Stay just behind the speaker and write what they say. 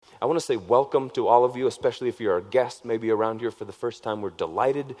I want to say welcome to all of you, especially if you're a guest, maybe around here for the first time. We're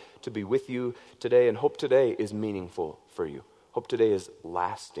delighted to be with you today, and hope today is meaningful for you. Hope today is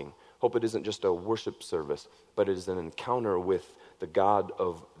lasting. Hope it isn't just a worship service, but it is an encounter with the God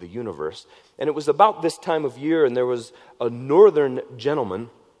of the universe. And it was about this time of year, and there was a northern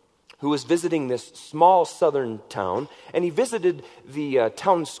gentleman who was visiting this small southern town, and he visited the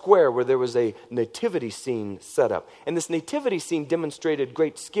town square where there was a nativity scene set up. And this nativity scene demonstrated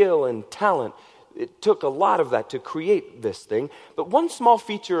great skill and talent. It took a lot of that to create this thing. But one small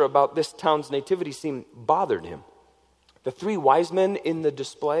feature about this town's nativity scene bothered him. The three wise men in the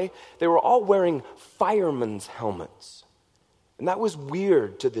display, they were all wearing firemen's helmets. And that was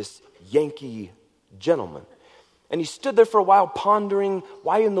weird to this Yankee gentleman. And he stood there for a while pondering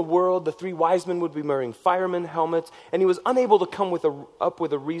why in the world the three wise men would be wearing firemen helmets. And he was unable to come up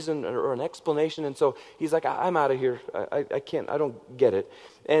with a reason or an explanation. And so he's like, I'm out of here. I can't, I don't get it.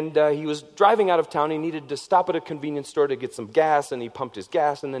 And he was driving out of town. He needed to stop at a convenience store to get some gas. And he pumped his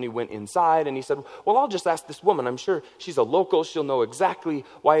gas. And then he went inside. And he said, well, I'll just ask this woman. I'm sure she's a local. She'll know exactly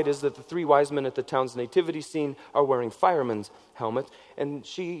why it is that the three wise men at the town's nativity scene are wearing firemen's helmets. And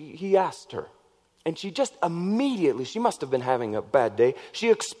he asked her. And she just immediately, she must have been having a bad day, she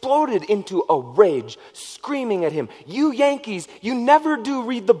exploded into a rage, screaming at him, "You Yankees, you never do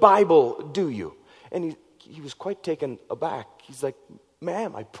read the Bible, do you?" And he was quite taken aback. He's like,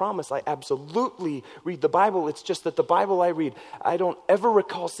 "Ma'am, I promise I absolutely read the Bible. It's just that the Bible I read, I don't ever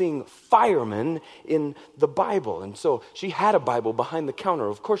recall seeing firemen in the Bible." And so she had a Bible behind the counter.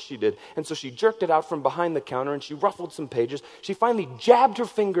 Of course she did. And so she jerked it out from behind the counter and she ruffled some pages. She finally jabbed her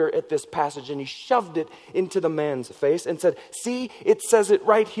finger at this passage and he shoved it into the man's face and said, "See, it says it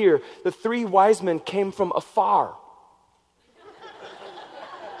right here. The three wise men came from afar."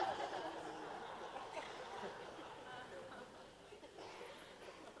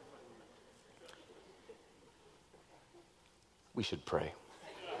 We should pray.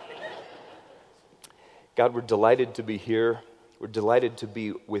 God, we're delighted to be here. We're delighted to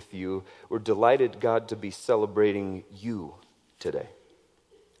be with you. We're delighted, God, to be celebrating you today.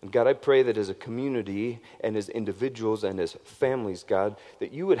 And God, I pray that as a community and as individuals and as families, God,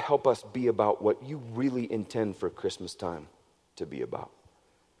 that you would help us be about what you really intend for Christmas time to be about.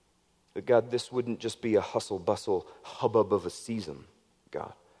 That, God, this wouldn't just be a hustle-bustle hubbub of a season,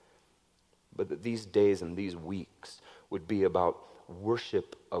 God, but that these days and these weeks would be about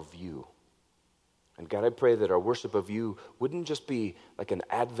worship of you. And God, I pray that our worship of you wouldn't just be like an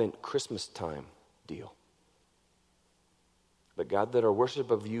Advent Christmas time deal. But God, that our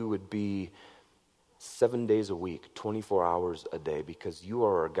worship of you would be 7 days a week, 24 hours a day, because you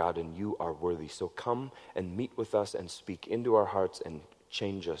are our God and you are worthy. So come and meet with us and speak into our hearts and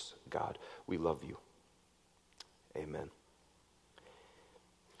change us, God. We love you. Amen.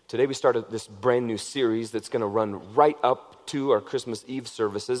 Today we started this brand new series that's going to run right up to our Christmas Eve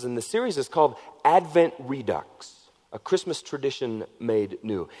services. And the series is called Advent Redux, a Christmas tradition made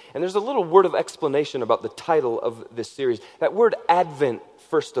new. And there's a little word of explanation about the title of this series. That word Advent,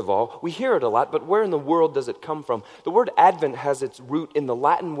 first of all, we hear it a lot, but where in the world does it come from? The word Advent has its root in the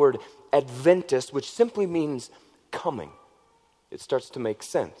Latin word adventus, which simply means coming. It starts to make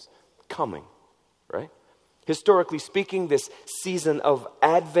sense. Coming, right? Historically speaking, this season of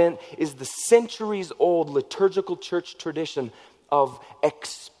Advent is the centuries-old liturgical church tradition of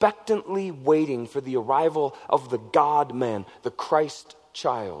expectantly waiting for the arrival of the God-man, the Christ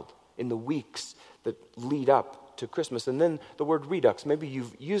child, in the weeks that lead up to Christmas. And then the word redux, maybe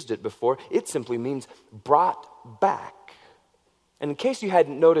you've used it before, it simply means brought back. And in case you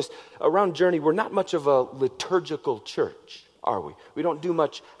hadn't noticed, around Journey, we're not much of a liturgical church, are we? We don't do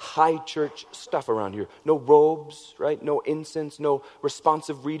much high church stuff around here. No robes, right? No incense, no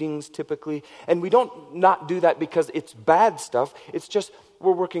responsive readings typically. And we don't not do that because it's bad stuff. It's just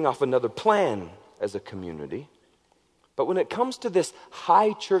we're working off another plan as a community. But when it comes to this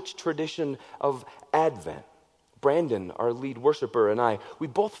high church tradition of Advent, Brandon, our lead worshiper, and I, we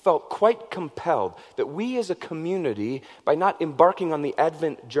both felt quite compelled that we as a community, by not embarking on the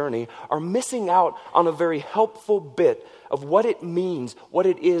Advent journey, are missing out on a very helpful bit of what it means, what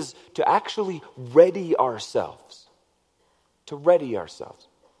it is to actually ready ourselves. To ready ourselves.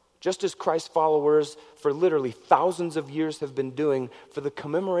 Just as Christ followers for literally thousands of years have been doing for the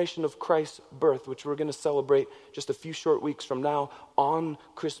commemoration of Christ's birth, which we're going to celebrate just a few short weeks from now on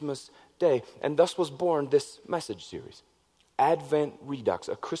Christmas Day. And thus was born this message series, Advent Redux,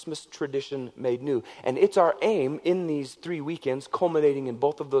 a Christmas tradition made new. And it's our aim in these 3 weekends, culminating in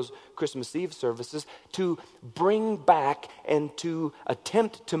both of those Christmas Eve services, to bring back and to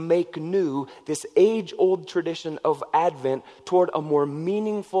attempt to make new this age-old tradition of Advent toward a more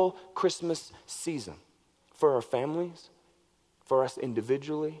meaningful Christmas season for our families, for us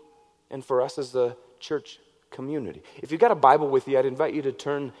individually, and for us as a church community. If you've got a Bible with you, I'd invite you to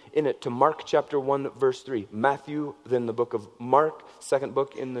turn in it to Mark chapter 1, verse 3. Matthew, then the book of Mark, second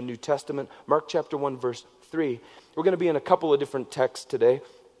book in the New Testament. Mark chapter 1, verse 3. We're going to be in a couple of different texts today,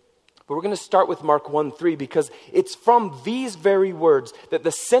 but we're going to start with Mark 1:3 because it's from these very words that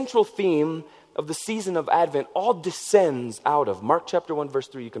the central theme of the season of Advent all descends out of. Mark chapter 1, verse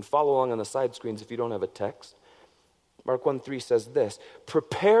 3. You can follow along on the side screens if you don't have a text. Mark 1:3 says this: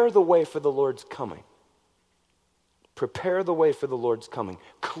 prepare the way for the Lord's coming. Prepare the way for the Lord's coming.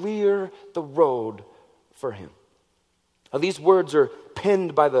 Clear the road for him. Now, these words are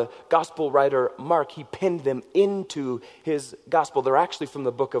penned by the gospel writer Mark. He penned them into his gospel. They're actually from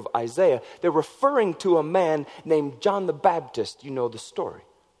the book of Isaiah. They're referring to a man named John the Baptist. You know the story.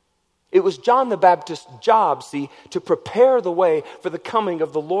 It was John the Baptist's job, to prepare the way for the coming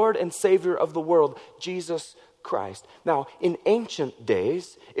of the Lord and Savior of the world, Jesus Christ. Now, in ancient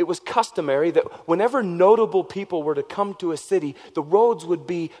days, it was customary that whenever notable people were to come to a city, the roads would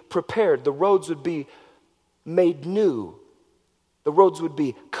be prepared. The roads would be made new. The roads would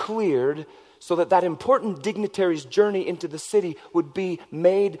be cleared so that that important dignitary's journey into the city would be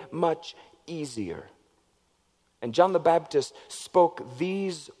made much easier. And John the Baptist spoke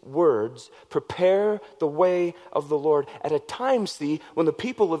these words, prepare the way of the Lord, at a time, when the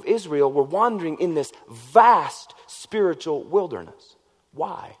people of Israel were wandering in this vast spiritual wilderness.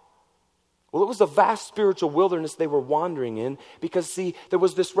 Why? Well, it was a vast spiritual wilderness they were wandering in because, there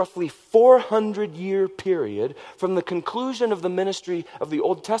was this roughly 400-year period from the conclusion of the ministry of the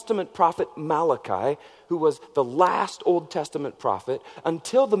Old Testament prophet Malachi, who was the last Old Testament prophet,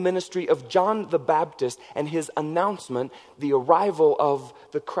 until the ministry of John the Baptist and his announcement, the arrival of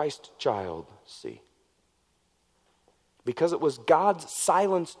the Christ child. Because it was God's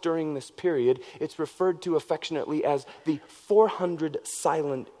silence during this period, it's referred to affectionately as the 400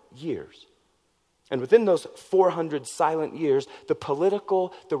 silent years. And within those 400 silent years, the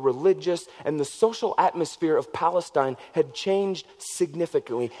political, the religious, and the social atmosphere of Palestine had changed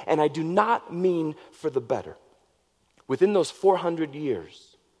significantly. And I do not mean for the better. Within those 400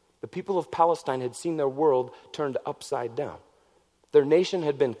 years, the people of Palestine had seen their world turned upside down. Their nation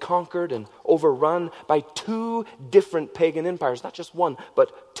had been conquered and overrun by 2 different pagan empires, not just one,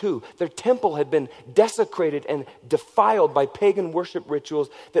 but 2. Their temple had been desecrated and defiled by pagan worship rituals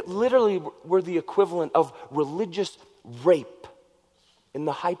that literally were the equivalent of religious rape in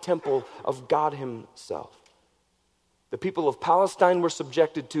the high temple of God himself. The people of Palestine were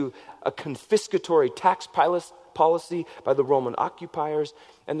subjected to a confiscatory tax policy by the Roman occupiers,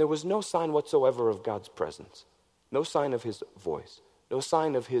 and there was no sign whatsoever of God's presence. No sign of his voice, no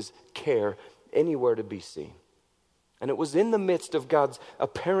sign of his care anywhere to be seen. And it was in the midst of God's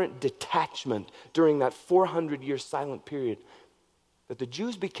apparent detachment during that 400-year silent period that the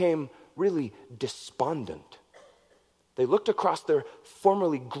Jews became really despondent. They looked across their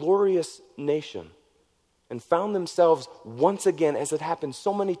formerly glorious nation and found themselves once again, as it happened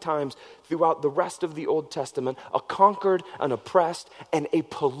so many times throughout the rest of the Old Testament, a conquered, an oppressed, and a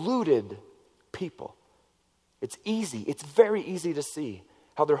polluted people. It's very easy to see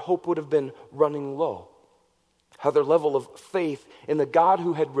how their hope would have been running low, how their level of faith in the God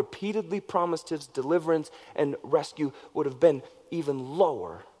who had repeatedly promised his deliverance and rescue would have been even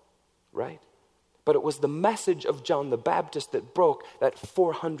lower, right? But it was the message of John the Baptist that broke that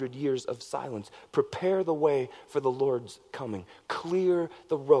 400 years of silence. Prepare the way for the Lord's coming. Clear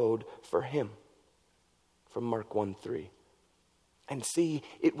the road for him. From Mark 1:3. And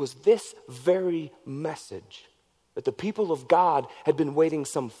it was this very message that the people of God had been waiting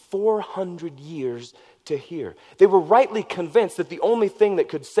some 400 years to hear. They were rightly convinced that the only thing that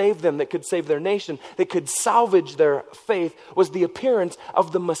could save them, that could save their nation, that could salvage their faith was the appearance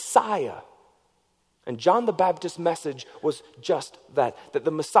of the Messiah. And John the Baptist's message was just that the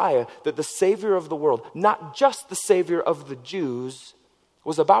Messiah, that the Savior of the world, not just the Savior of the Jews,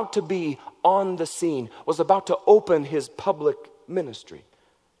 was about to be on the scene, was about to open his public ministry.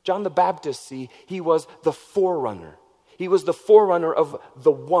 John the Baptist, he was the forerunner. He was the forerunner of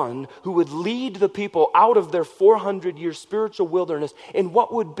the one who would lead the people out of their 400-year spiritual wilderness in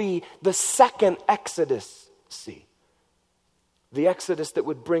what would be the second Exodus, the Exodus that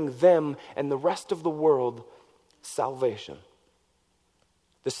would bring them and the rest of the world salvation.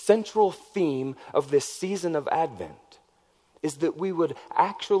 The central theme of this season of Advent is that we would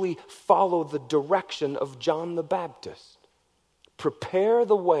actually follow the direction of John the Baptist. Prepare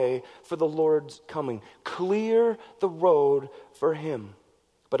the way for the Lord's coming. Clear the road for him.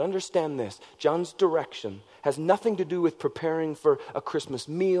 But understand this, John's direction has nothing to do with preparing for a Christmas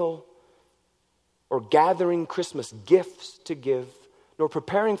meal or gathering Christmas gifts to give, nor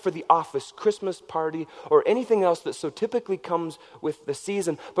preparing for the office Christmas party or anything else that so typically comes with the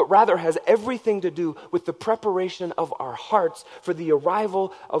season, but rather has everything to do with the preparation of our hearts for the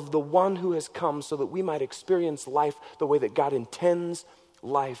arrival of the one who has come so that we might experience life the way that God intends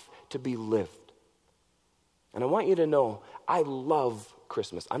life to be lived. And I want you to know, I love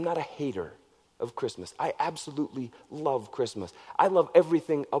Christmas. I'm not a hater of Christmas. I absolutely love Christmas. I love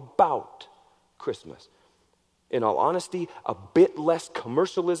everything about Christmas. In all honesty, a bit less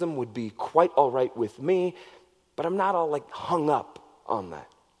commercialism would be quite all right with me, but I'm not all like hung up on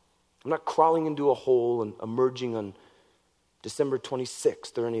that. I'm not crawling into a hole and emerging on December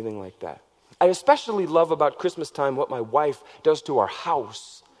 26th or anything like that. I especially love about Christmas time what my wife does to our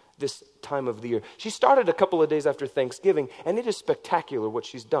house this time of the year. She started a couple of days after Thanksgiving, and it is spectacular what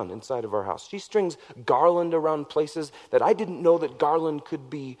she's done inside of our house. She strings garland around places that I didn't know that garland could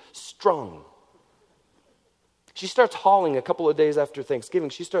be strung. She starts hauling a couple of days after Thanksgiving.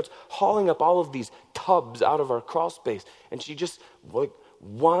 She starts hauling up all of these tubs out of our crawl space. And she just, like,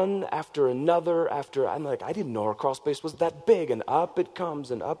 one after another I'm like, I didn't know our crawl space was that big. And up it comes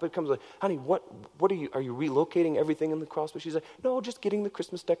and up it comes. Like, honey, what are you relocating everything in the crawl space? She's like, no, just getting the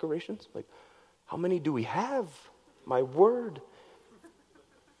Christmas decorations. Like, how many do we have? My word.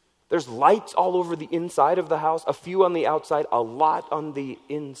 There's lights all over the inside of the house, a few on the outside, a lot on the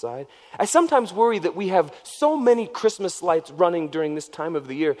inside. I sometimes worry that we have so many Christmas lights running during this time of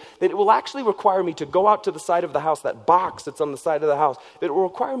the year that it will actually require me to go out to the side of the house, that box that's on the side of the house, that it will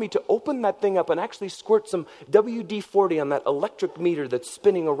require me to open that thing up and actually squirt some WD-40 on that electric meter that's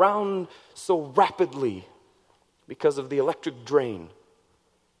spinning around so rapidly because of the electric drain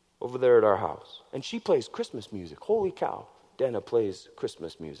over there at our house. And she plays Christmas music. Holy cow. Dana plays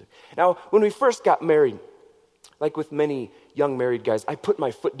Christmas music. Now, when we first got married, like with many young married guys, I put my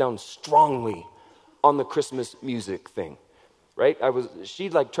foot down strongly on the Christmas music thing, right?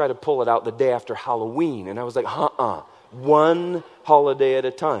 She'd like try to pull it out the day after Halloween, and I was like, one holiday at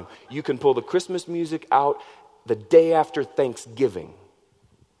a time. You can pull the Christmas music out the day after Thanksgiving.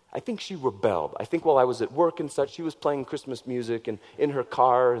 I think she rebelled. I think while I was at work and such, she was playing Christmas music and in her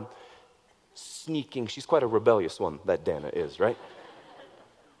car and sneaking. She's quite a rebellious one, that Dana is, right?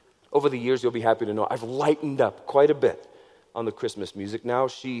 Over the years, you'll be happy to know I've lightened up quite a bit on the Christmas music. Now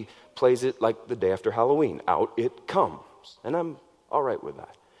she plays it like the day after Halloween. Out it comes. And I'm all right with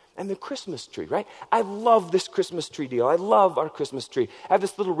that. And the Christmas tree, right? I love this Christmas tree deal. I love our Christmas tree. I have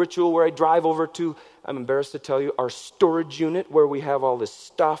this little ritual where I drive over to, I'm embarrassed to tell you, our storage unit where we have all this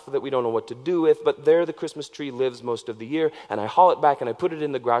stuff that we don't know what to do with, but there the Christmas tree lives most of the year, and I haul it back and I put it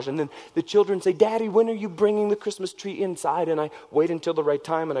in the garage, and then the children say, Daddy, when are you bringing the Christmas tree inside? And I wait until the right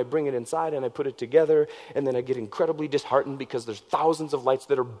time, and I bring it inside, and I put it together, and then I get incredibly disheartened because there's thousands of lights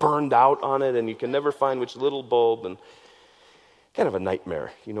that are burned out on it, and you can never find which little bulb, and kind of a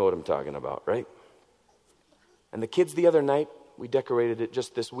nightmare. You know what I'm talking about, right? And the kids the other night, we decorated it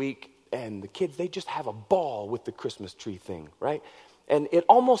just this week, and the kids, they just have a ball with the Christmas tree thing, right? And it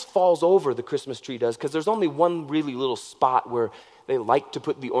almost falls over, the Christmas tree does, because there's only one really little spot where they like to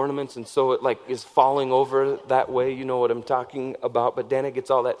put the ornaments, and so it like is falling over that way. You know what I'm talking about. But Dana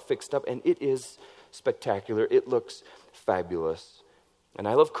gets all that fixed up, and it is spectacular. It looks fabulous. And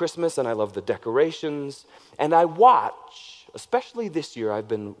I love Christmas, and I love the decorations, and I watch, especially this year, I've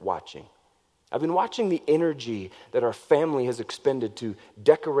been watching the energy that our family has expended to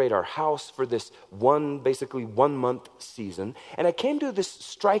decorate our house for this basically 1 month season. And I came to this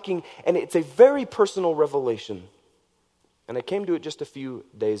striking, and it's a very personal revelation. And I came to it just a few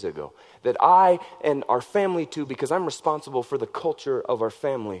days ago. That I and our family too, because I'm responsible for the culture of our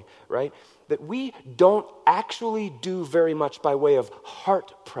family, right? That we don't actually do very much by way of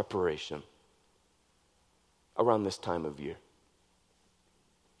heart preparation around this time of year.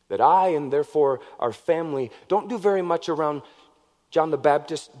 That I and therefore our family don't do very much around John the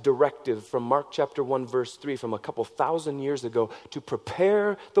Baptist's directive from Mark chapter 1 verse 3 from a couple thousand years ago to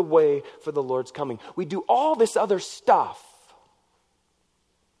prepare the way for the Lord's coming. We do all this other stuff,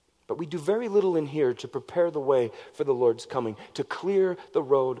 but we do very little in here to prepare the way for the Lord's coming, to clear the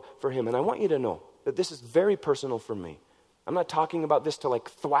road for Him. And I want you to know that this is very personal for me. I'm not talking about this to like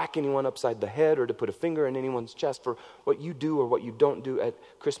thwack anyone upside the head or to put a finger in anyone's chest for what you do or what you don't do at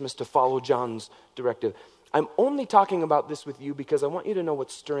Christmas to follow John's directive. I'm only talking about this with you because I want you to know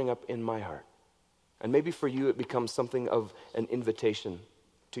what's stirring up in my heart. And maybe for you it becomes something of an invitation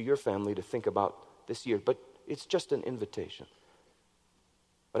to your family to think about this year, but it's just an invitation.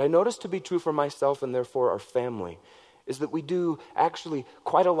 What I notice to be true for myself and therefore our family is that we do actually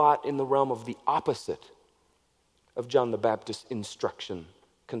quite a lot in the realm of the opposite of John the Baptist's instruction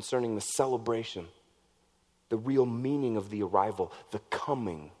concerning the celebration, the real meaning of the arrival, the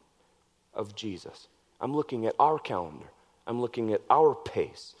coming of Jesus. I'm looking at our calendar. I'm looking at our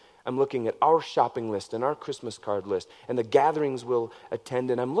pace. I'm looking at our shopping list and our Christmas card list and the gatherings we'll attend.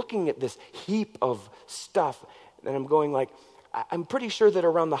 And I'm looking at this heap of stuff and I'm going like, I'm pretty sure that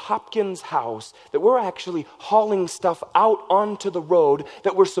around the Hopkins house that we're actually hauling stuff out onto the road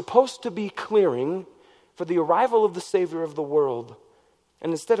that we're supposed to be clearing for the arrival of the Savior of the world.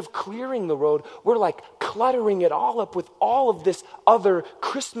 And instead of clearing the road, we're like cluttering it all up with all of this other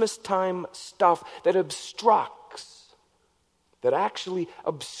Christmas time stuff that obstructs, that actually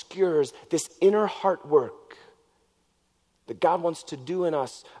obscures this inner heart work that God wants to do in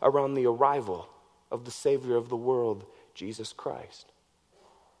us around the arrival of the Savior of the world, Jesus Christ.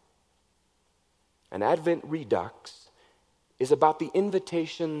 And Advent Redux is about the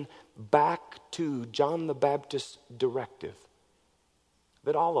invitation back to John the Baptist's directive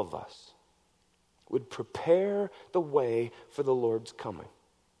that all of us would prepare the way for the Lord's coming.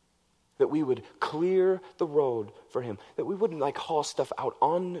 That we would clear the road for him. That we wouldn't like haul stuff out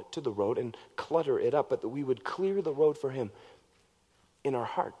onto the road and clutter it up, but that we would clear the road for him in our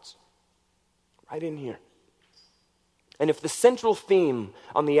hearts. Right in here. And if the central theme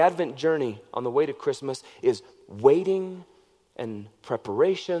on the Advent journey on the way to Christmas is waiting and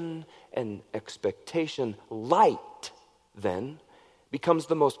preparation and expectation, light then becomes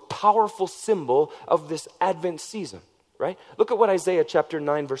the most powerful symbol of this Advent season, right? Look at what Isaiah chapter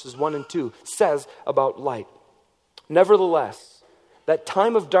 9 verses 1 and 2 says about light. Nevertheless, that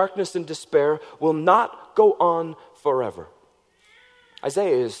time of darkness and despair will not go on forever.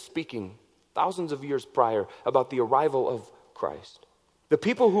 Isaiah is speaking thousands of years prior about the arrival of Christ. The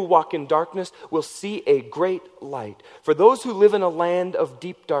people who walk in darkness will see a great light. For those who live in a land of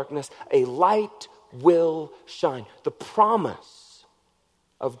deep darkness, a light will shine. The promise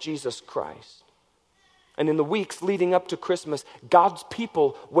of Jesus Christ. And in the weeks leading up to Christmas, God's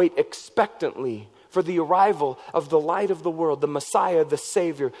people wait expectantly for the arrival of the light of the world, the Messiah, the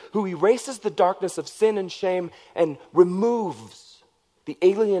Savior, who erases the darkness of sin and shame and removes the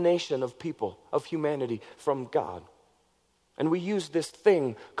alienation of people, of humanity, from God. And we use this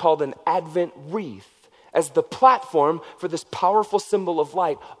thing called an Advent wreath as the platform for this powerful symbol of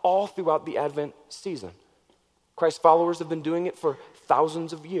light all throughout the Advent season. Christ's followers have been doing it for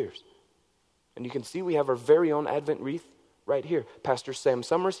thousands of years. And you can see we have our very own Advent wreath right here. Pastor Sam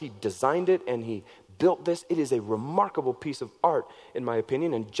Summers, he designed it and he built this. It is a remarkable piece of art, in my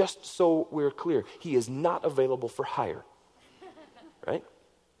opinion. And just so we're clear, he is not available for hire. Right?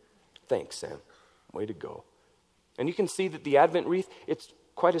 Thanks, Sam. Way to go. And you can see that the Advent wreath, it's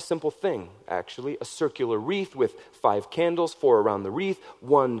quite a simple thing, actually. A circular wreath with 5 candles, 4 around the wreath,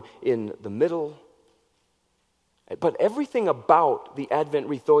 1 in the middle. But everything about the Advent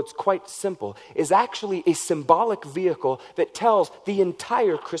wreath, though it's quite simple, is actually a symbolic vehicle that tells the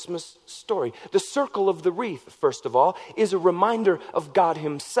entire Christmas story. The circle of the wreath, first of all, is a reminder of God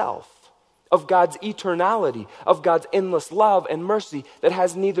himself, of God's eternality, of God's endless love and mercy that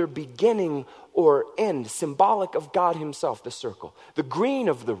has neither beginning or end, symbolic of God himself, the circle. The green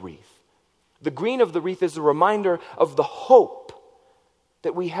of the wreath is a reminder of the hope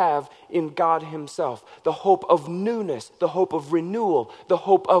that we have in God himself, the hope of newness, the hope of renewal, the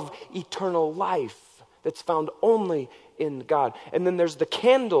hope of eternal life that's found only in God. And then there's the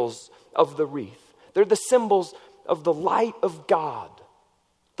candles of the wreath. They're the symbols of the light of God.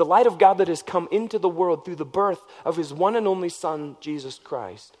 The light of God that has come into the world through the birth of his one and only Son, Jesus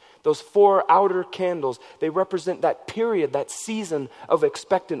Christ. Those 4 outer candles, they represent that period, that season of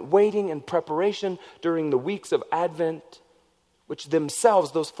expectant waiting and preparation during the weeks of Advent, which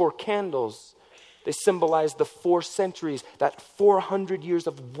themselves, those 4 candles, they symbolize the 4 centuries, that 400 years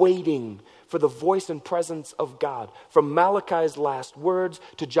of waiting for the voice and presence of God. From Malachi's last words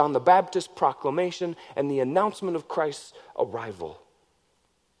to John the Baptist's proclamation and the announcement of Christ's arrival.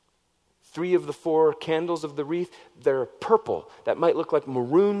 3 of the 4 candles of the wreath, they're purple. That might look like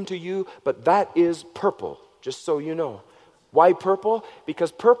maroon to you, but that is purple, just so you know. Why purple?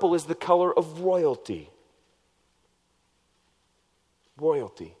 Because purple is the color of royalty.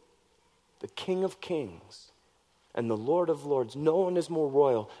 Royalty. The King of Kings and the Lord of Lords. No one is more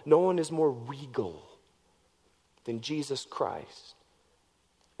royal, no one is more regal than Jesus Christ.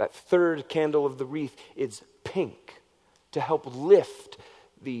 That 3rd candle of the wreath is pink to help lift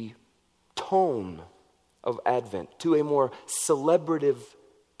the tone of Advent to a more celebrative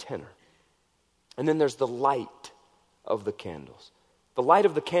tenor. And then there's the light of the candles. The light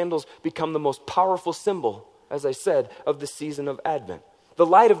of the candles become the most powerful symbol, as I said, of the season of Advent. The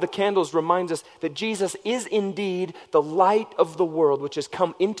light of the candles reminds us that Jesus is indeed the light of the world, which has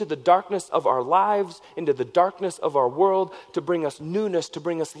come into the darkness of our lives, into the darkness of our world, to bring us newness, to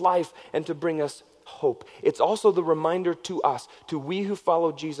bring us life, and to bring us hope. It's also the reminder to us, to we who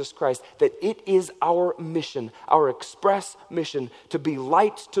follow Jesus Christ, that it is our mission, our express mission, to be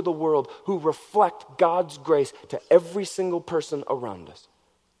lights to the world who reflect God's grace to every single person around us,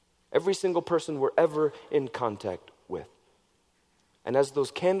 every single person we're ever in contact with. And as those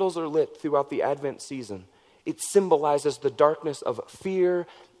candles are lit throughout the Advent season, it symbolizes the darkness of fear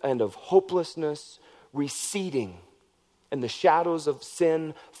and of hopelessness receding, and the shadows of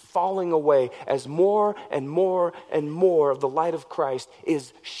sin falling away as more and more and more of the light of Christ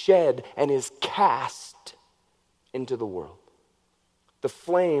is shed and is cast into the world. The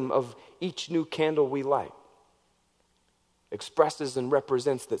flame of each new candle we light expresses and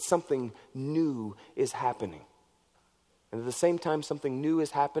represents that something new is happening. And at the same time something new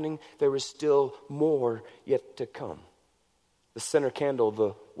is happening, there is still more yet to come. The center candle, the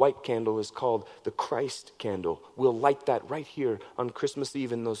white candle, is called the Christ candle. We'll light that right here on Christmas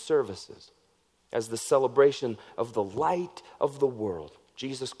Eve in those services as the celebration of the light of the world,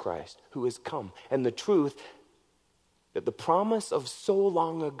 Jesus Christ, who has come. And the truth that the promise of so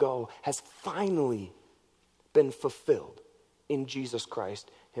long ago has finally been fulfilled in Jesus Christ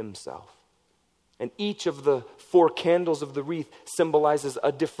himself. And each of the 4 candles of the wreath symbolizes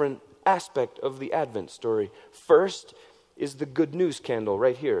a different aspect of the Advent story. First is the good news candle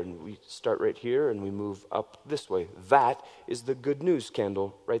right here. And we start right here and we move up this way. That is the good news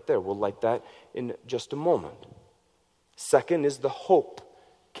candle right there. We'll light that in just a moment. Second is the hope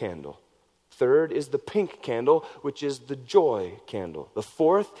candle. Third is the pink candle, which is the joy candle. The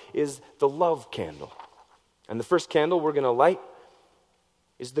fourth is the love candle. And the first candle we're going to light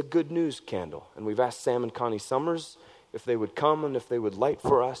is the good news candle. And we've asked Sam and Connie Summers if they would come and if they would light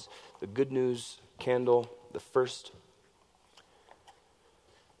for us the good news candle, the first.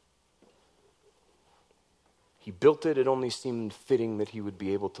 He built it. It only seemed fitting that he would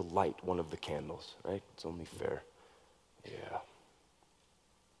be able to light one of the candles, right? It's only fair. Yeah.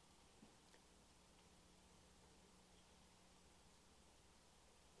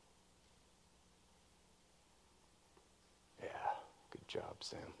 Good job,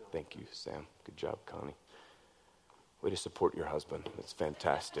 Sam. Thank you, Sam. Good job, Connie. Way to support your husband. That's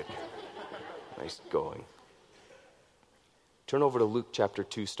fantastic. Nice going. Turn over to Luke chapter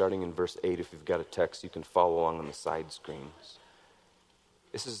 2, starting in verse 8. If you've got a text, you can follow along on the side screens.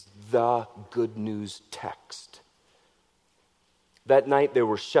 This is the good news text. That night there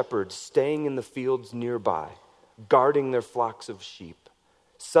were shepherds staying in the fields nearby, guarding their flocks of sheep.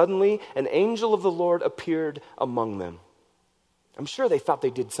 Suddenly, an angel of the Lord appeared among them. I'm sure they thought they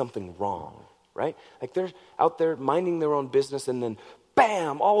did something wrong, right? Like they're out there minding their own business, and then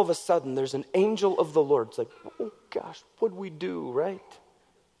bam, all of a sudden there's an angel of the Lord. It's like, oh gosh, what'd we do, right?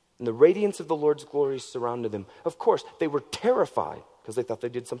 And the radiance of the Lord's glory surrounded them. Of course, they were terrified because they thought they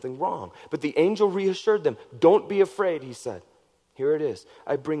did something wrong. But the angel reassured them. Don't be afraid, he said. Here it is.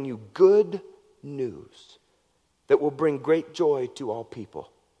 I bring you good news that will bring great joy to all people.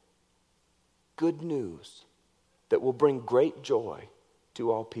 Good news that will bring great joy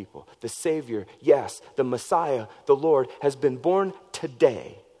to all people. The Savior, yes, the Messiah, the Lord, has been born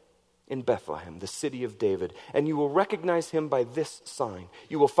today in Bethlehem, the city of David. And you will recognize him by this sign.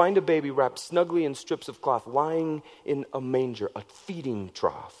 You will find a baby wrapped snugly in strips of cloth, lying in a manger, a feeding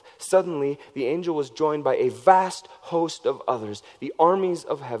trough. Suddenly, the angel was joined by a vast host of others, the armies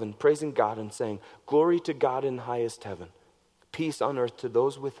of heaven, praising God and saying, "Glory to God in highest heaven, peace on earth to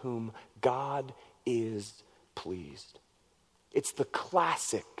those with whom God is pleased." It's the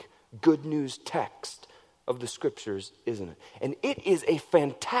classic good news text of the scriptures, isn't it? And it is a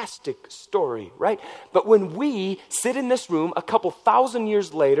fantastic story, right? But when we sit in this room a couple thousand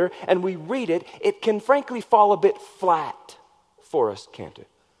years later and we read it, it can frankly fall a bit flat for us, can't it?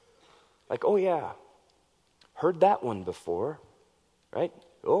 Like, oh yeah, heard that one before, right?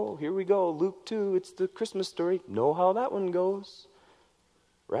 Oh, here we go, Luke 2, it's the Christmas story. Know how that one goes,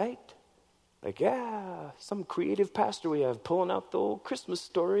 right? Like, yeah, some creative pastor we have pulling out the old Christmas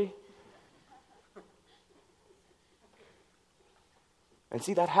story. And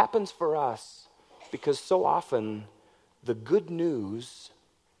see, that happens for us because so often the good news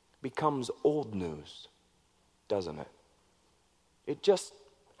becomes old news, doesn't it? It just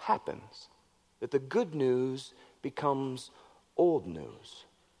happens that the good news becomes old news.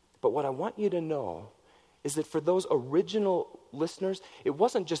 But what I want you to know is that for those original listeners, it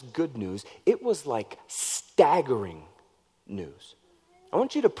wasn't just good news, it was like staggering news. I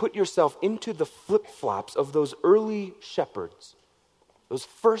want you to put yourself into the flip-flops of those early shepherds, those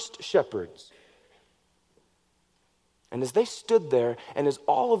first shepherds. And as they stood there, and as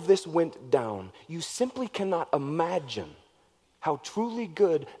all of this went down, you simply cannot imagine how truly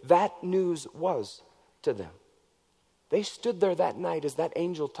good that news was to them. They stood there that night as that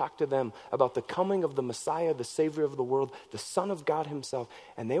angel talked to them about the coming of the Messiah, the Savior of the world, the Son of God himself.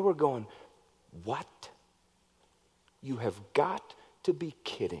 And they were going, what? You have got to be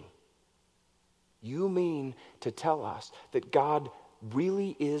kidding. You mean to tell us that God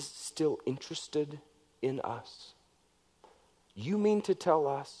really is still interested in us? You mean to tell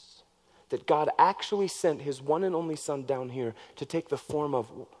us that God actually sent his one and only Son down here to take the form of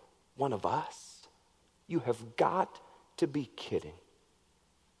one of us? You have got to be kidding.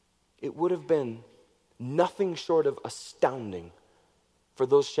 It would have been nothing short of astounding for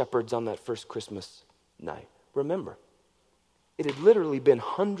those shepherds on that first Christmas night. Remember, it had literally been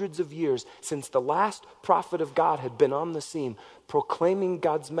hundreds of years since the last prophet of God had been on the scene proclaiming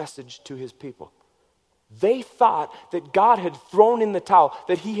God's message to his people. They thought that God had thrown in the towel,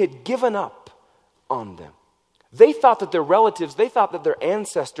 that he had given up on them. They thought that their relatives, they thought that their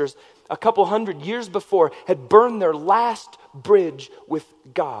ancestors a couple hundred years before had burned their last bridge with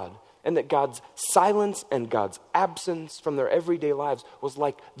God, and that God's silence and God's absence from their everyday lives was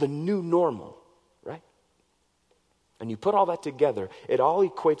like the new normal, right? And you put all that together, it all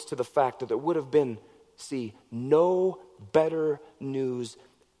equates to the fact that there would have been, no better news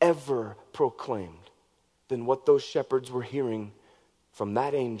ever proclaimed than what those shepherds were hearing from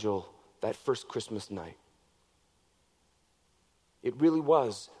that angel that first Christmas night. It really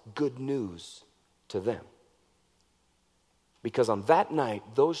was good news to them. Because on that night,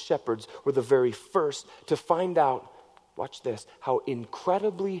 those shepherds were the very first to find out, watch this, how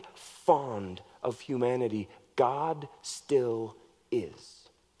incredibly fond of humanity God still is.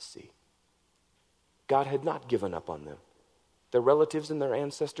 God had not given up on them. Their relatives and their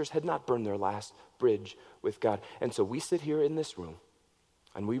ancestors had not burned their last bridge with God. And so we sit here in this room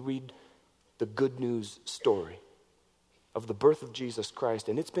and we read the good news story of the birth of Jesus Christ,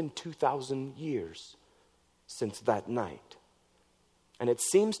 and it's been 2,000 years since that night. And it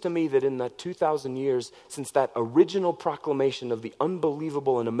seems to me that in that 2,000 years, since that original proclamation of the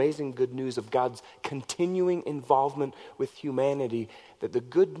unbelievable and amazing good news of God's continuing involvement with humanity, that the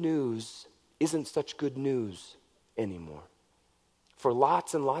good news isn't such good news anymore. For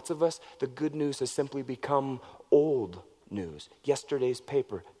lots and lots of us, the good news has simply become old news. Yesterday's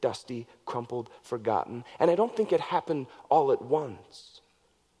paper, dusty, crumpled, forgotten. And I don't think it happened all at once.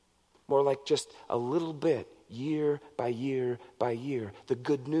 More like just a little bit, year by year by year. The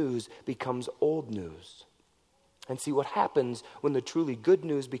good news becomes old news. And see, what happens when the truly good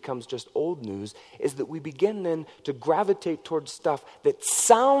news becomes just old news is that we begin then to gravitate towards stuff that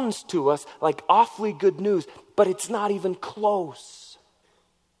sounds to us like awfully good news, but it's not even close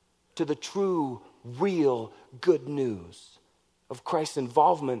to the true, real good news of Christ's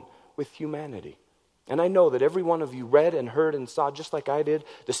involvement with humanity. And I know that every one of you read and heard and saw, just like I did,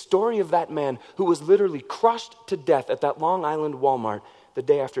 the story of that man who was literally crushed to death at that Long Island Walmart the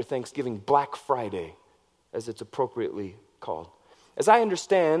day after Thanksgiving, Black Friday, as it's appropriately called. As I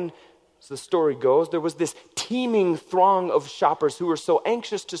understand, as the story goes, there was this teeming throng of shoppers who were so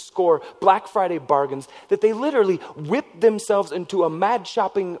anxious to score Black Friday bargains that they literally whipped themselves into a mad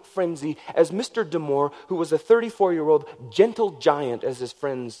shopping frenzy as Mr. Demore, who was a 34-year-old gentle giant, as his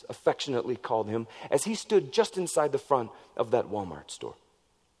friends affectionately called him, as he stood just inside the front of that Walmart store.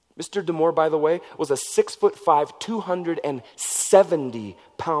 Mr. Demore, by the way, was a 6'5",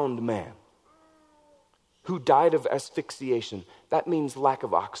 270-pound man who died of asphyxiation. That means lack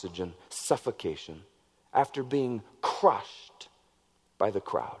of oxygen, suffocation, after being crushed by the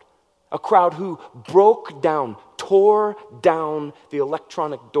crowd. A crowd who broke down, tore down the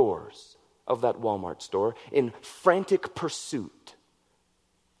electronic doors of that Walmart store in frantic pursuit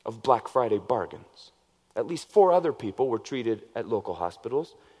of Black Friday bargains. At least 4 other people were treated at local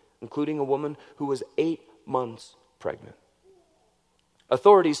hospitals, including a woman who was 8 months pregnant.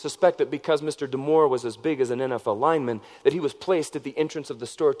 Authorities suspect that because Mr. Demore was as big as an NFL lineman, that he was placed at the entrance of the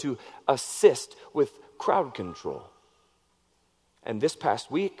store to assist with crowd control. And this past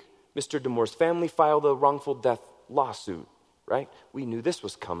week, Mr. Demore's family filed a wrongful death lawsuit, right? We knew this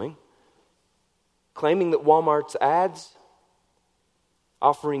was coming. Claiming that Walmart's ads,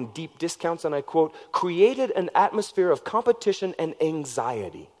 offering deep discounts, and I quote, created an atmosphere of competition and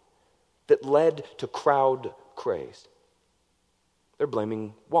anxiety that led to crowd craze. They're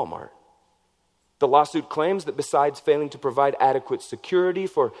blaming Walmart. The lawsuit claims that besides failing to provide adequate security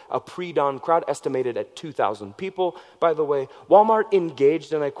for a pre-dawn crowd estimated at 2,000 people, by the way, Walmart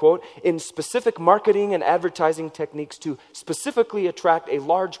engaged, and I quote, in specific marketing and advertising techniques to specifically attract a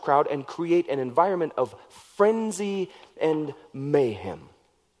large crowd and create an environment of frenzy and mayhem.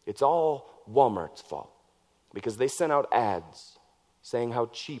 It's all Walmart's fault because they sent out ads saying how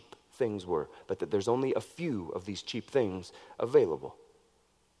cheap things were, but that there's only a few of these cheap things available.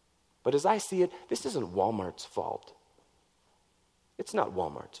 But as I see it, this isn't Walmart's fault. It's not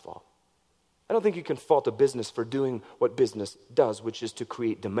Walmart's fault. I don't think you can fault a business for doing what business does, which is to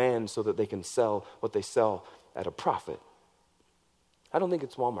create demand so that they can sell what they sell at a profit. I don't think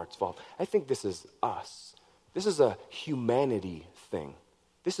it's Walmart's fault. I think this is us. This is a humanity thing.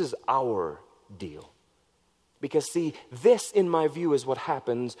 This is our deal. Because see, this in my view is what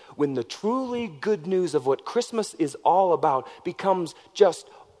happens when the truly good news of what Christmas is all about becomes just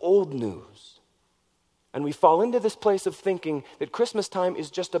old news. And we fall into this place of thinking that Christmas time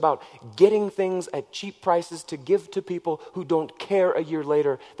is just about getting things at cheap prices to give to people who don't care a year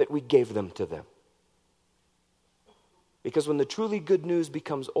later that we gave them to them. Because when the truly good news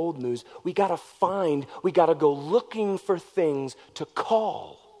becomes old news, we got to go looking for things to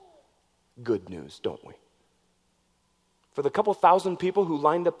call good news, don't we? For the couple thousand people who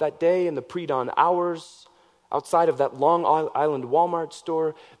lined up that day in the pre-dawn hours outside of that Long Island Walmart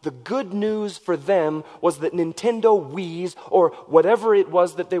store, the good news for them was that Nintendo Wii's, or whatever it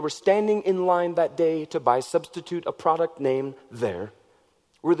was that they were standing in line that day to buy, substitute a product name there,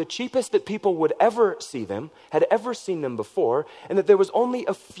 were the cheapest that people would ever see them, had ever seen them before, and that there was only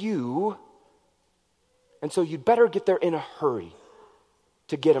a few, and so you'd better get there in a hurry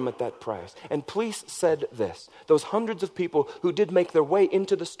to get them at that price. And police said this: those hundreds of people who did make their way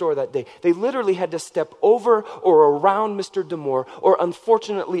into the store that day, they literally had to step over or around Mr. Damore, or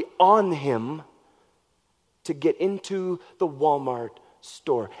unfortunately on him, to get into the Walmart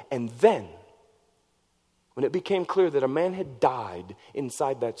store. And then, when it became clear that a man had died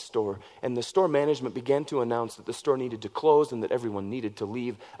inside that store, and the store management began to announce that the store needed to close and that everyone needed to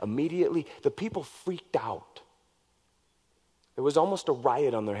leave immediately, the people freaked out. There was almost a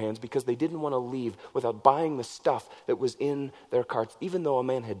riot on their hands because they didn't want to leave without buying the stuff that was in their carts, even though a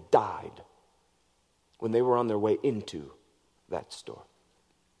man had died when they were on their way into that store.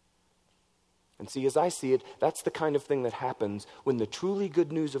 And see, as I see it, that's the kind of thing that happens when the truly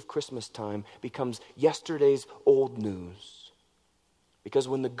good news of Christmas time becomes yesterday's old news. Because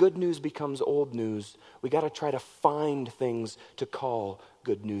when the good news becomes old news, we got to try to find things to call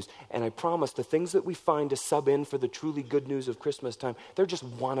good news. And I promise the things that we find to sub in for the truly good news of Christmas time, they're just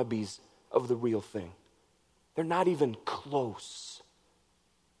wannabes of the real thing. They're not even close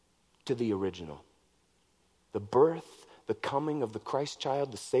to the original. The birth, the coming of the Christ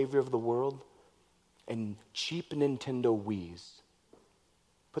child, the Savior of the world, and cheap Nintendo Wii's.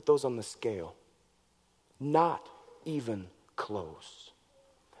 Put those on the scale. Not even close.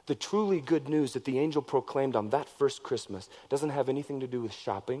 The truly good news that the angel proclaimed on that first Christmas doesn't have anything to do with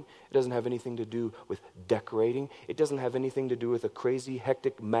shopping. It doesn't have anything to do with decorating. It doesn't have anything to do with a crazy,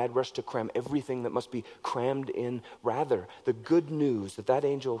 hectic, mad rush to cram everything that must be crammed in. Rather, the good news that that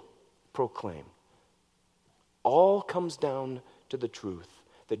angel proclaimed all comes down to the truth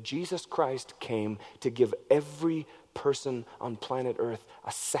that Jesus Christ came to give every person on planet Earth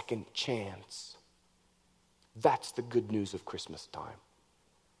a second chance. That's the good news of Christmas time.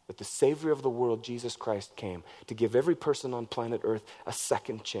 That the Savior of the world, Jesus Christ, came to give every person on planet Earth a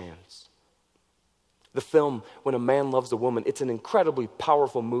second chance. The film, When a Man Loves a Woman, it's an incredibly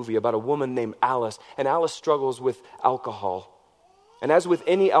powerful movie about a woman named Alice, and Alice struggles with alcohol. And as with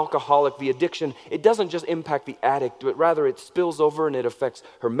any alcoholic, the addiction, it doesn't just impact the addict, but rather it spills over and it affects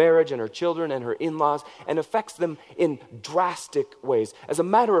her marriage and her children and her in-laws, and affects them in drastic ways. As a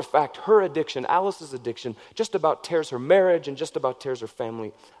matter of fact, her addiction, Alice's addiction, just about tears her marriage and just about tears her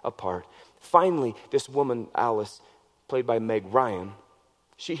family apart. Finally, this woman, Alice, played by Meg Ryan,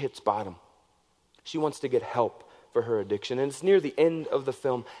 she hits bottom. She wants to get help for her addiction. And it's near the end of the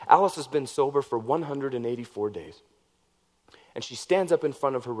film. Alice has been sober for 184 days. And she stands up in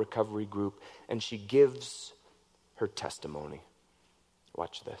front of her recovery group and she gives her testimony.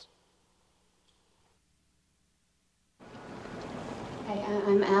 Watch this. Hi,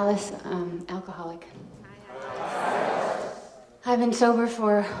 I'm Alice, alcoholic. I've been sober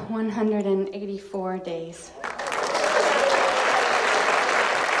for 184 days.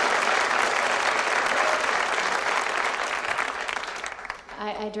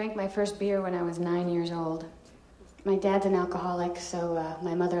 I drank my first beer when I was 9 years old. My dad's an alcoholic, so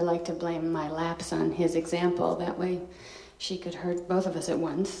my mother liked to blame my lapse on his example. That way she could hurt both of us at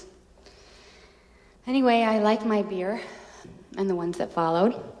once. Anyway, I liked my beer and the ones that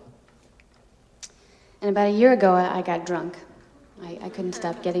followed. And about a year ago, I got drunk. I couldn't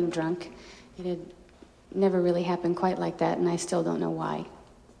stop getting drunk. It had never really happened quite like that, and I still don't know why.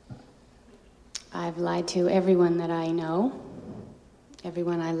 I've lied to everyone that I know,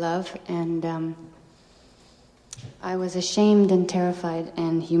 everyone I love, and I was ashamed and terrified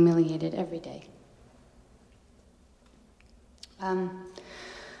and humiliated every day.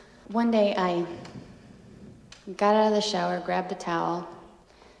 One day I got out of the shower, grabbed a towel,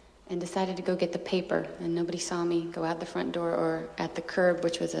 and decided to go get the paper, and nobody saw me go out the front door or at the curb,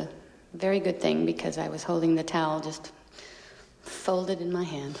 which was a very good thing because I was holding the towel just folded in my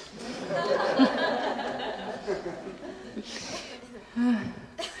hand.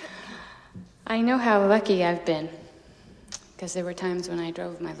 I know how lucky I've been, because there were times when I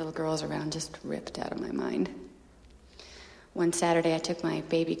drove my little girls around just ripped out of my mind. One Saturday I took my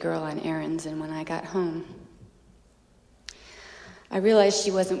baby girl on errands, and when I got home, I realized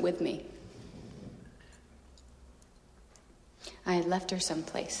she wasn't with me. I had left her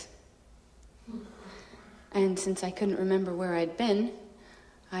someplace. And since I couldn't remember where I'd been,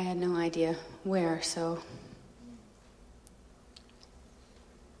 I had no idea where, so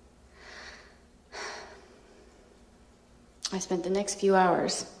I spent the next few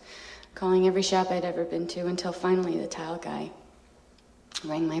hours calling every shop I'd ever been to until finally the tile guy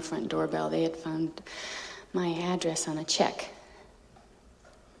rang my front doorbell. They had found my address on a check.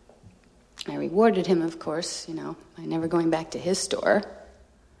 I rewarded him, of course, by never going back to his store.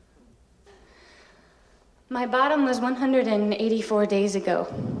 My bottom was 184 days ago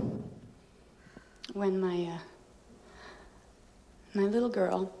when my little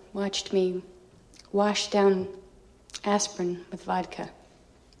girl watched me wash down aspirin with vodka.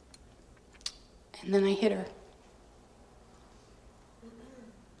 And then I hit her.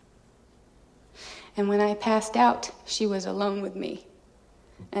 And when I passed out, she was alone with me.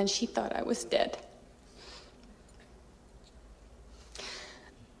 And she thought I was dead.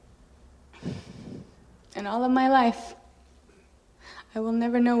 And all of my life, I will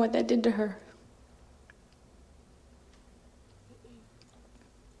never know what that did to her.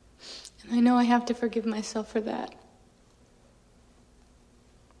 And I know I have to forgive myself for that.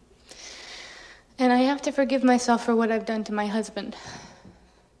 And I have to forgive myself for what I've done to my husband.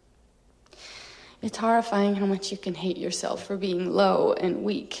 It's horrifying how much you can hate yourself for being low and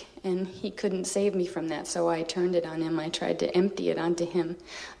weak, and he couldn't save me from that, so I turned it on him. I tried to empty it onto him,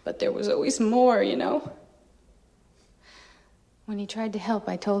 but there was always more, When he tried to help,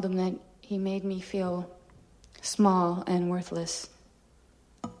 I told him that he made me feel small and worthless.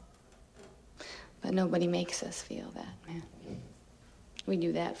 But nobody makes us feel that, man. We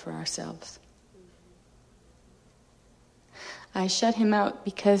do that for ourselves. I shut him out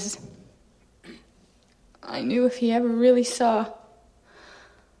because I knew if he ever really saw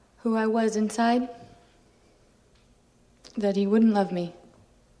who I was inside, that he wouldn't love me.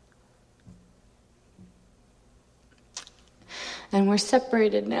 And we're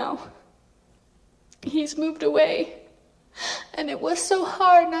separated now. He's moved away. And it was so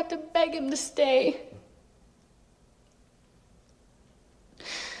hard not to beg him to stay.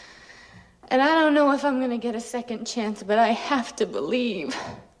 And I don't know if I'm going to get a second chance, but I have to believe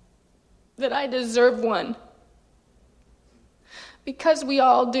that I deserve one. Because we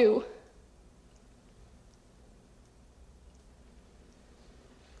all do.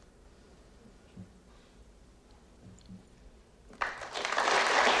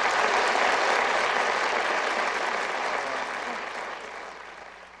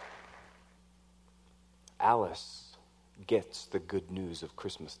 Alice gets the good news of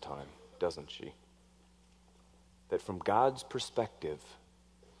Christmas time, doesn't she? That from God's perspective,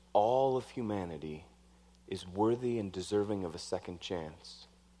 all of humanity is worthy and deserving of a second chance.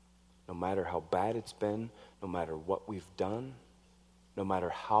 No matter how bad it's been, no matter what we've done, no matter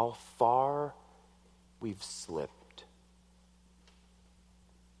how far we've slipped.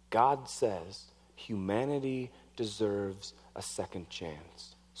 God says humanity deserves a second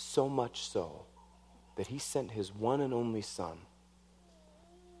chance. So much so that he sent his one and only Son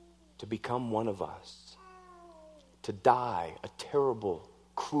to become one of us, to die a terrible,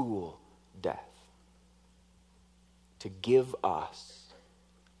 cruel death, to give us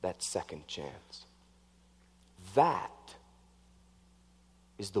that second chance. That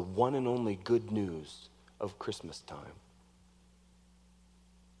is the one and only good news of Christmas time.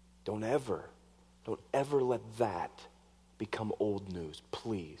 Don't ever let that become old news,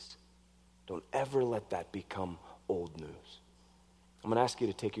 please. Don't ever let that become old news. I'm going to ask you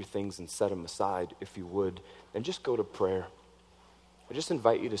to take your things and set them aside, if you would, and just go to prayer. I just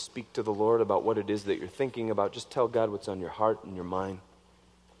invite you to speak to the Lord about what it is that you're thinking about. Just tell God what's on your heart and your mind.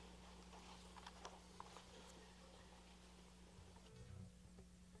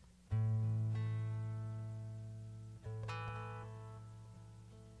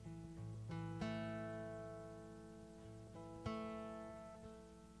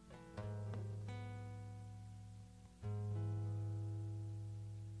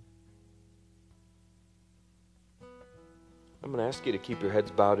 I'm going to ask you to keep your heads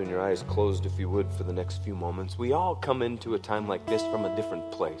bowed and your eyes closed, if you would, for the next few moments. We all come into a time like this from a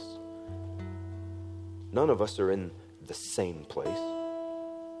different place. None of us are in the same place.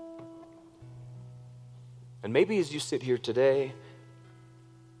 And maybe as you sit here today,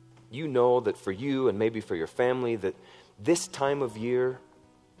 you know that for you and maybe for your family, that this time of year,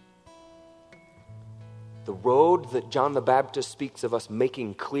 the road that John the Baptist speaks of us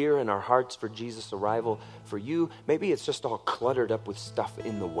making clear in our hearts for Jesus' arrival, for you, maybe it's just all cluttered up with stuff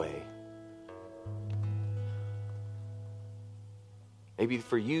in the way. Maybe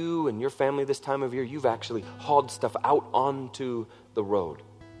for you and your family this time of year, you've actually hauled stuff out onto the road.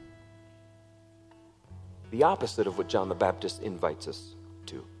 The opposite of what John the Baptist invites us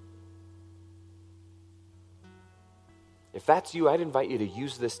to. If that's you, I'd invite you to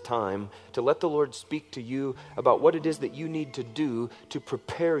use this time to let the Lord speak to you about what it is that you need to do to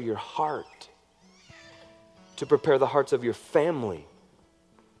prepare your heart, to prepare the hearts of your family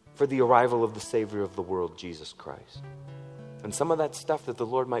for the arrival of the Savior of the world, Jesus Christ. And some of that stuff that the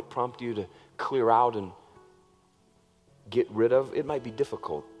Lord might prompt you to clear out and get rid of, it might be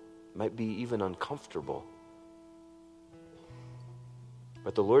difficult, it might be even uncomfortable.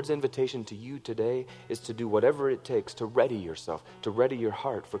 But the Lord's invitation to you today is to do whatever it takes to ready yourself, to ready your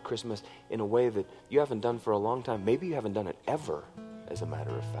heart for Christmas in a way that you haven't done for a long time. Maybe you haven't done it ever, as a matter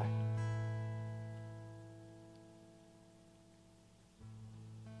of fact.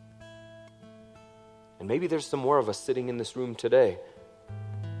 And maybe there's some more of us sitting in this room today.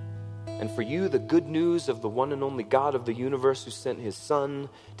 And for you, the good news of the one and only God of the universe who sent his Son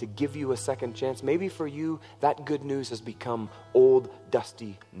to give you a second chance, maybe for you, that good news has become old,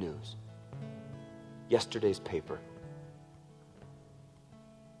 dusty news. Yesterday's paper.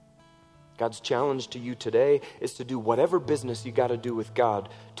 God's challenge to you today is to do whatever business you got to do with God,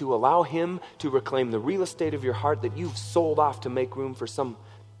 to allow him to reclaim the real estate of your heart that you've sold off to make room for some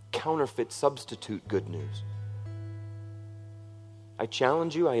counterfeit substitute good news. I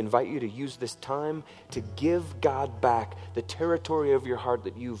challenge you, I invite you to use this time to give God back the territory of your heart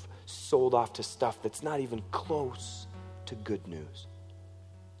that you've sold off to stuff that's not even close to good news.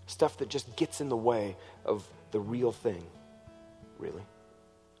 Stuff that just gets in the way of the real thing, really.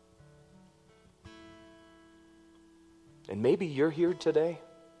 And maybe you're here today.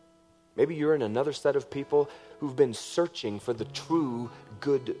 Maybe you're in another set of people who've been searching for the true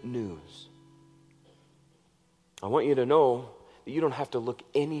good news. I want you to know that you don't have to look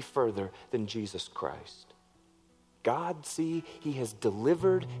any further than Jesus Christ. God, see, he has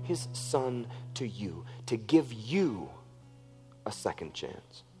delivered his Son to you to give you a second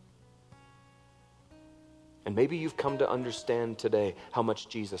chance. And maybe you've come to understand today how much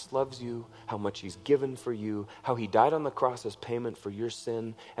Jesus loves you, how much he's given for you, how he died on the cross as payment for your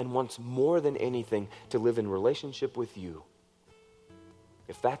sin, and wants more than anything to live in relationship with you.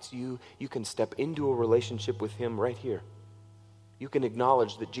 If that's you, you can step into a relationship with him right here. You can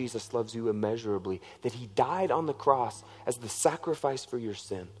acknowledge that Jesus loves you immeasurably, that he died on the cross as the sacrifice for your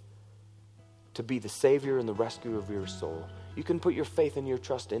sin, to be the Savior and the rescuer of your soul. You can put your faith and your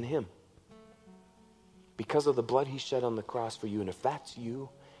trust in him because of the blood he shed on the cross for you. And if that's you,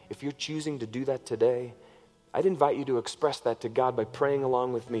 if you're choosing to do that today, I'd invite you to express that to God by praying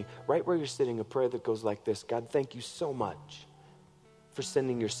along with me right where you're sitting, a prayer that goes like this: God, thank you so much for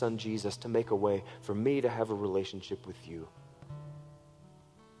sending your Son Jesus to make a way for me to have a relationship with you.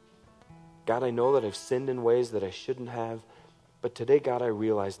 God, I know that I've sinned in ways that I shouldn't have, but today, God, I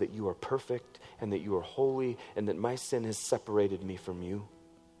realize that you are perfect and that you are holy and that my sin has separated me from you.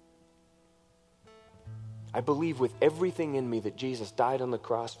 I believe with everything in me that Jesus died on the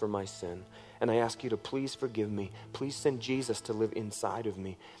cross for my sin, and I ask you to please forgive me. Please send Jesus to live inside of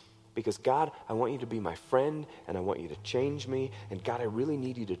me, because God, I want you to be my friend and I want you to change me, and God, I really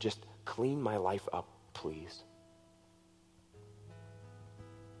need you to just clean my life up, please.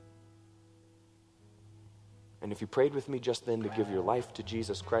 And if you prayed with me just then to give your life to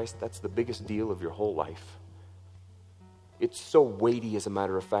Jesus Christ, that's the biggest deal of your whole life. It's so weighty, as a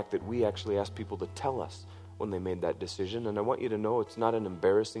matter of fact, that we actually ask people to tell us when they made that decision. And I want you to know it's not an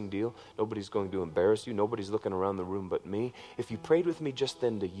embarrassing deal. Nobody's going to embarrass you. Nobody's looking around the room but me. If you prayed with me just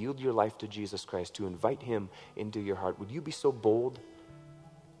then to yield your life to Jesus Christ, to invite him into your heart, would you be so bold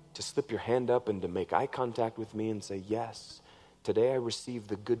to slip your hand up and to make eye contact with me and say, yes, today I receive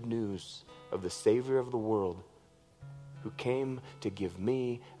the good news of the Savior of the world who came to give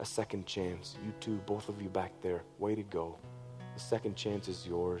me a second chance. You two, both of you back there, way to go. The second chance is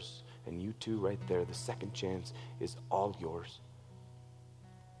yours. And you two right there, the second chance is all yours.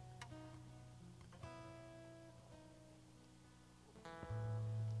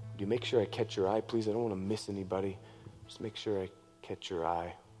 Do you make sure I catch your eye, please? I don't want to miss anybody. Just make sure I catch your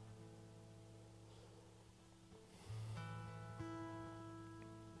eye.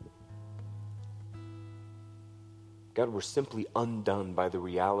 God, we're simply undone by the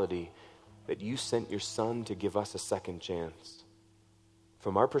reality that you sent your Son to give us a second chance.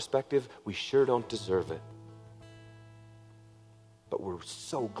 From our perspective, we sure don't deserve it. But we're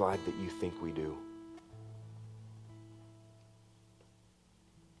so glad that you think we do.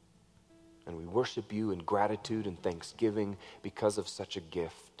 And we worship you in gratitude and thanksgiving because of such a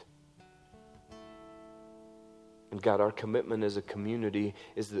gift. And God, our commitment as a community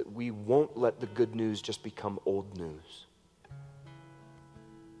is that we won't let the good news just become old news.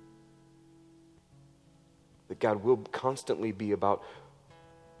 That God will constantly be about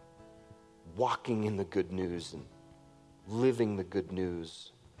walking in the good news and living the good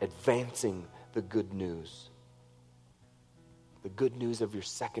news, advancing the good news. The good news of your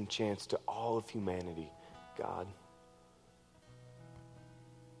second chance to all of humanity, God.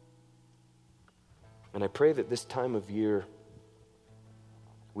 And I pray that this time of year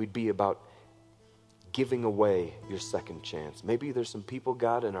we'd be about giving away your second chance. Maybe there's some people,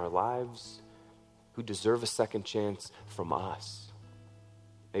 God, in our lives who deserve a second chance from us.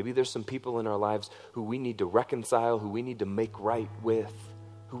 Maybe there's some people in our lives who we need to reconcile, who we need to make right with,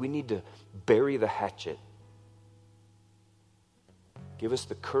 who we need to bury the hatchet. Give us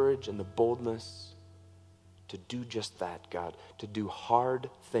the courage and the boldness to do just that, God, to do hard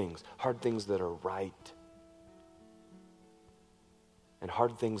things that are right, and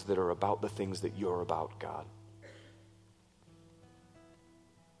hard things that are about the things that you're about, God.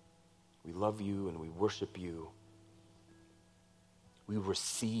 We love you and we worship you. We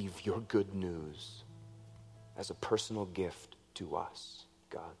receive your good news as a personal gift to us,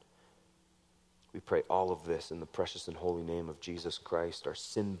 God. We pray all of this in the precious and holy name of Jesus Christ, our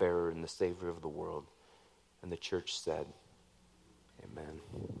sin bearer and the Savior of the world. And the church said, amen.